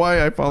don't know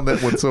why I found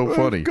that one so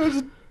funny.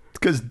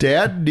 Because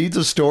Dad needs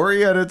a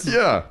story, and it's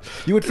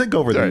You would think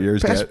over the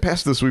years,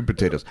 pass the sweet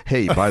potatoes.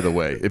 Hey, by the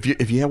way,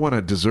 if you want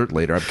a dessert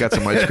later, I've got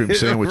some ice cream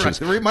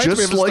sandwiches, right.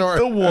 just like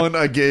the one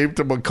I gave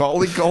to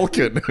Macaulay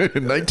Culkin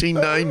in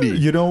 1990.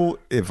 You know,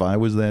 if I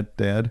was that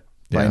dad,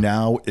 by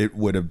now it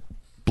would have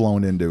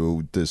blown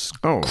into this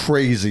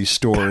crazy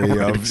story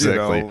of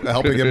exactly.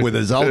 Helping him with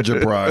his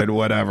algebra and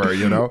whatever,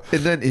 And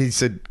then he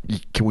said,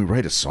 "Can we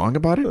write a song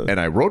about it?" And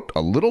I wrote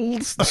a little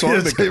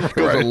song that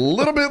goes a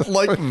little bit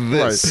like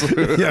this.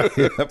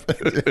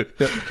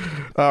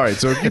 All right,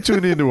 so if you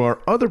tune into our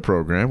other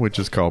program, which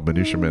is called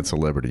Minutia Men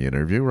Celebrity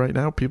Interview, right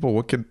now, people,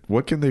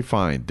 what can they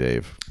find,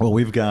 Dave? Well,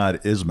 we've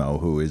got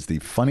Ismo, who is the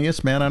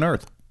funniest man on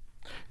earth.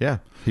 Yeah,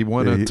 he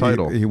won a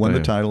title. He won the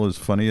title as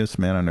funniest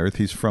man on earth.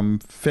 He's from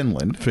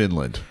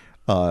Finland.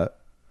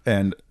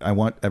 And I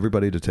want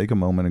everybody to take a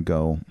moment and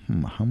go,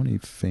 how many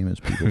famous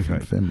people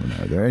from Finland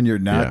are there? And you're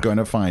not going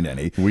to find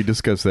any. We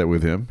discussed that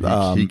with him.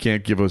 He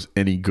can't give us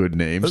any good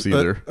names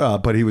either.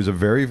 But he's a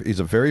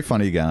very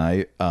funny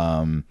guy.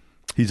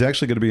 He's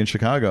actually going to be in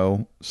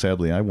Chicago.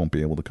 Sadly, I won't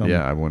be able to come.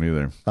 Yeah, I won't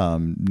either.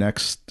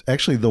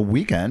 The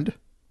weekend,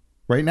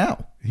 right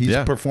now. He's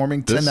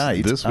performing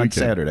tonight on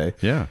Saturday.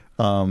 Yeah.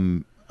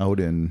 Out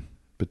in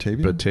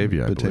Batavia,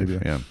 I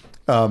believe. Yeah.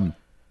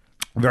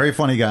 Very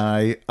funny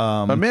guy.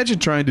 Imagine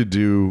trying to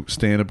do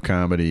stand-up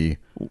comedy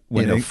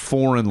in a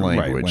foreign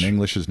language. Right, when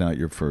English is not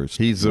your first.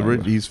 He's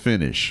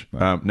Finnish.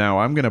 Right. Now,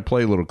 I'm going to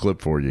play a little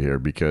clip for you here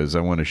because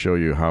I want to show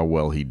you how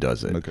well he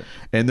does it. Okay.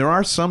 And there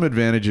are some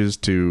advantages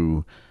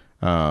to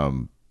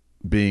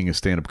being a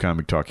stand-up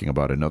comic talking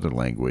about another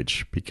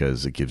language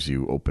because it gives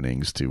you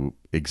openings to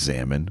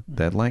examine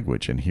that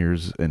language. And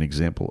here's an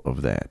example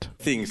of that.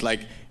 Things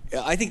like,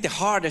 I think the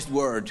hardest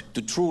word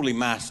to truly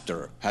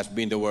master has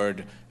been the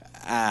word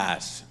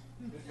ass.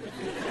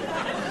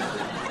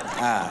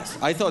 Ass.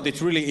 I thought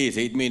it's really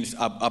easy. It means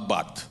a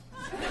butt.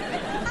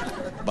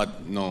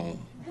 But no.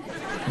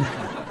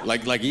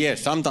 Like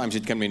yes, sometimes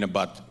it can mean a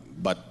butt,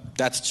 but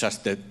that's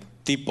just the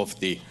tip of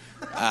the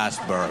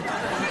assberg.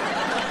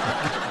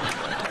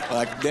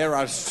 Like, there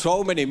are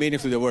so many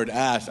meanings to the word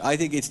ass. I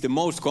think it's the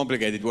most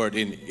complicated word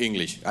in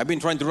English. I've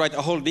been trying to write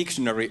a whole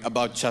dictionary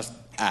about just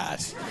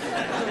ass.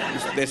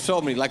 There's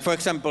so many. Like, for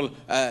example,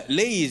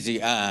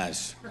 lazy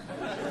ass.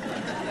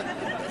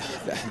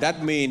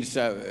 That means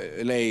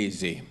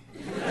lazy.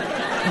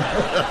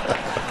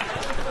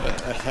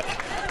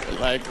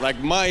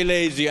 like my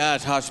lazy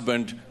ass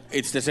husband,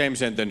 it's the same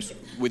sentence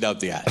without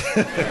the ass.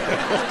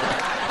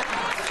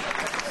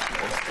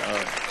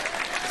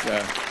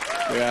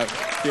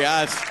 The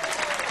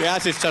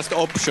ass is just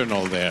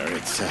optional there.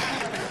 It's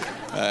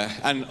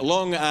and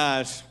long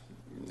ass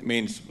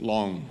means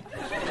long.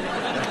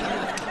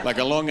 Like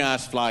a long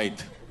ass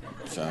flight.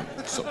 It's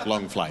a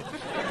long flight.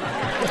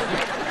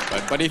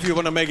 But if you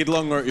want to make it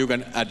longer, you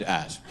can add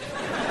ass.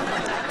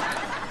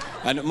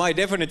 And my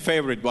definite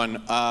favorite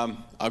one,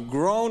 a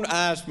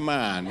grown-ass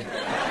man.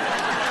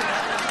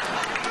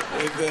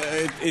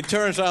 It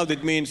turns out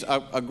it means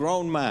a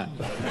grown man.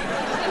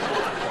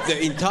 The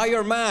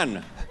entire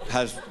man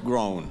has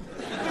grown.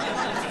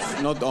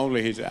 It's not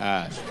only his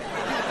ass.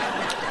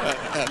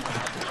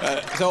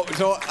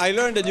 So I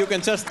learned that you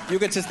can just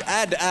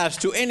add ass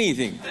to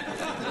anything,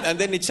 and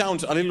then it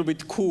sounds a little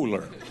bit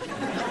cooler.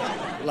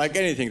 Like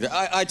anything.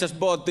 I just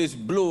bought this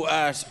blue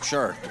ass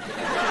shirt.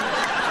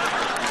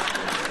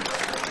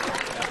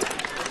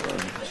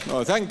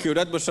 Oh, thank you.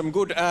 That was some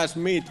good ass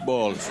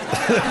meatballs.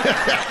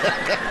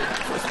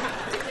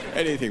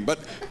 Anything. But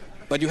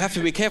you have to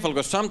be careful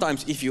because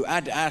sometimes if you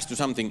add ass to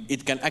something,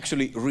 it can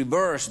actually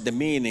reverse the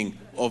meaning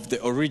of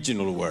the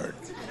original word.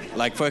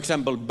 Like, for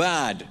example,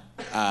 bad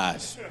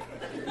ass.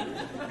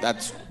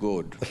 That's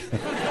good.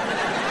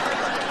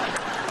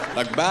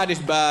 Like, bad is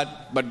bad,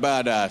 but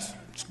bad ass,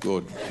 it's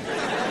good.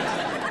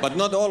 But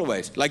not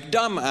always. Like,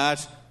 dumb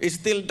ass is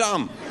still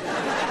dumb.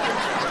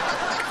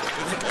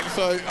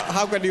 So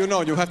how can you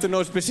know? You have to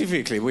know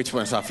specifically which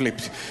ones are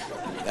flipped.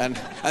 And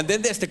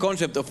then there's the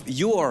concept of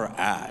your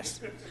ass.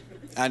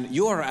 And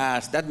your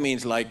ass, that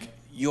means like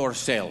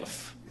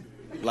yourself.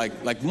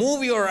 Like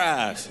move your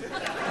ass.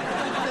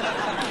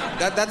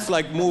 That's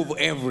like move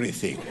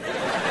everything.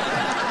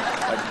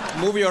 Like,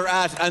 move your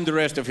ass and the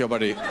rest of your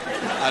body.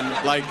 And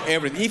like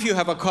everything. If you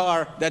have a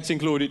car, that's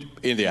included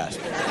in the ass.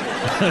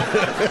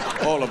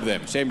 All of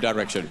them, same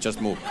direction, just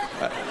move.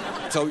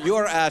 So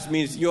your ass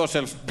means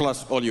yourself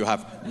plus all you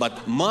have.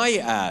 But my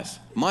ass,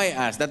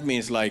 that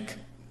means like,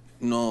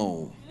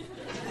 no.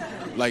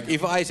 Like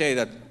if I say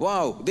that,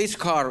 wow, this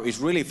car is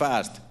really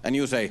fast, and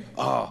you say,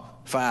 oh,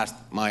 fast,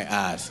 my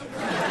ass.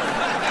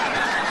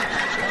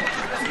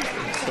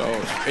 So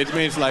it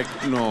means like,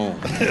 no,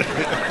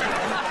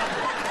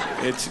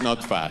 it's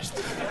not fast.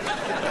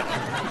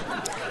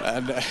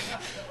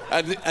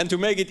 And to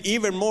make it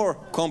even more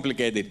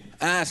complicated,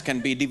 ass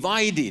can be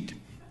divided.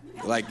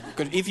 Like,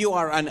 because if you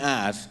are an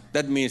ass,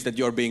 that means that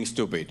you're being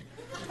stupid.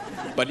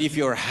 But if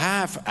you're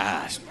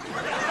half-ass,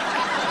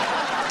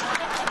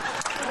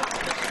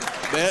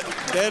 then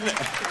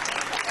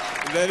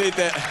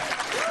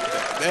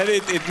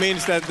it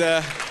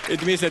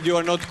means that you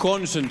are not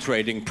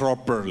concentrating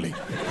properly.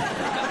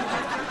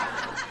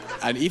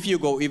 And if you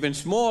go even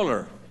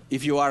smaller,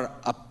 if you are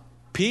a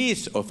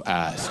piece of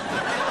ass,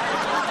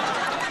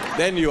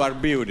 then you are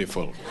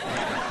beautiful.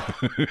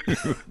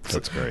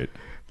 That's great.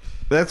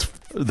 That's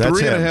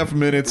 3.5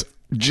 minutes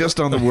just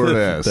on the word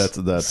ass. That's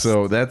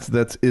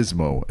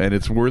Ismo, and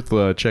it's worth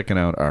checking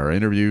out our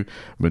interview,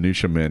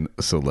 Minutia Men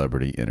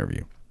Celebrity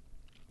Interview.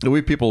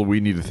 We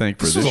need to thank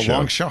for this show. This was a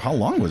long show. How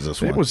long was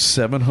this one? It was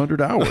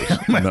 700 hours.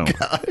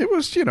 God. It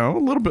was, a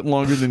little bit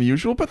longer than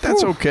usual, but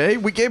that's okay.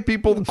 We gave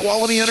people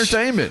quality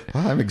entertainment.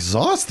 I'm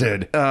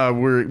exhausted.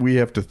 We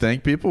have to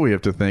thank people. We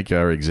have to thank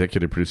our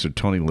executive producer,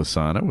 Tony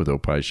Lasana with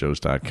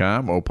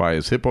opishows.com. Opie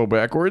is hippo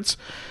backwards.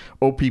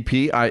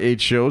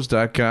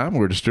 OPPIHshows.com.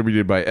 We're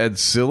distributed by Ed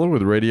Silla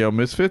with Radio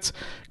Misfits.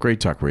 Great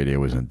Talk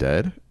Radio isn't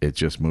dead. It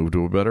just moved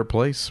to a better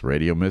place.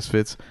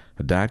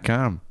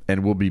 RadioMisfits.com.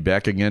 And we'll be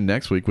back again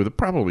next week with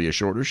probably a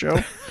shorter show.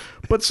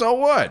 But so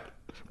what?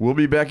 We'll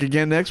be back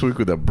again next week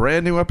with a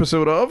brand new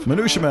episode of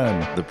Minutia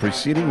Men. The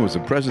preceding was a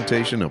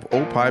presentation of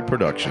Opie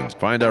Productions.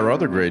 Find our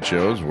other great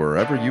shows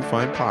wherever you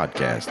find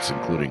podcasts,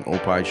 including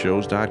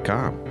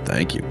opishows.com.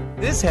 Thank you.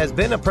 This has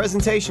been a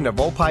presentation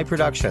of Opie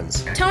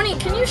Productions. Tony,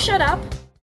 can you shut up?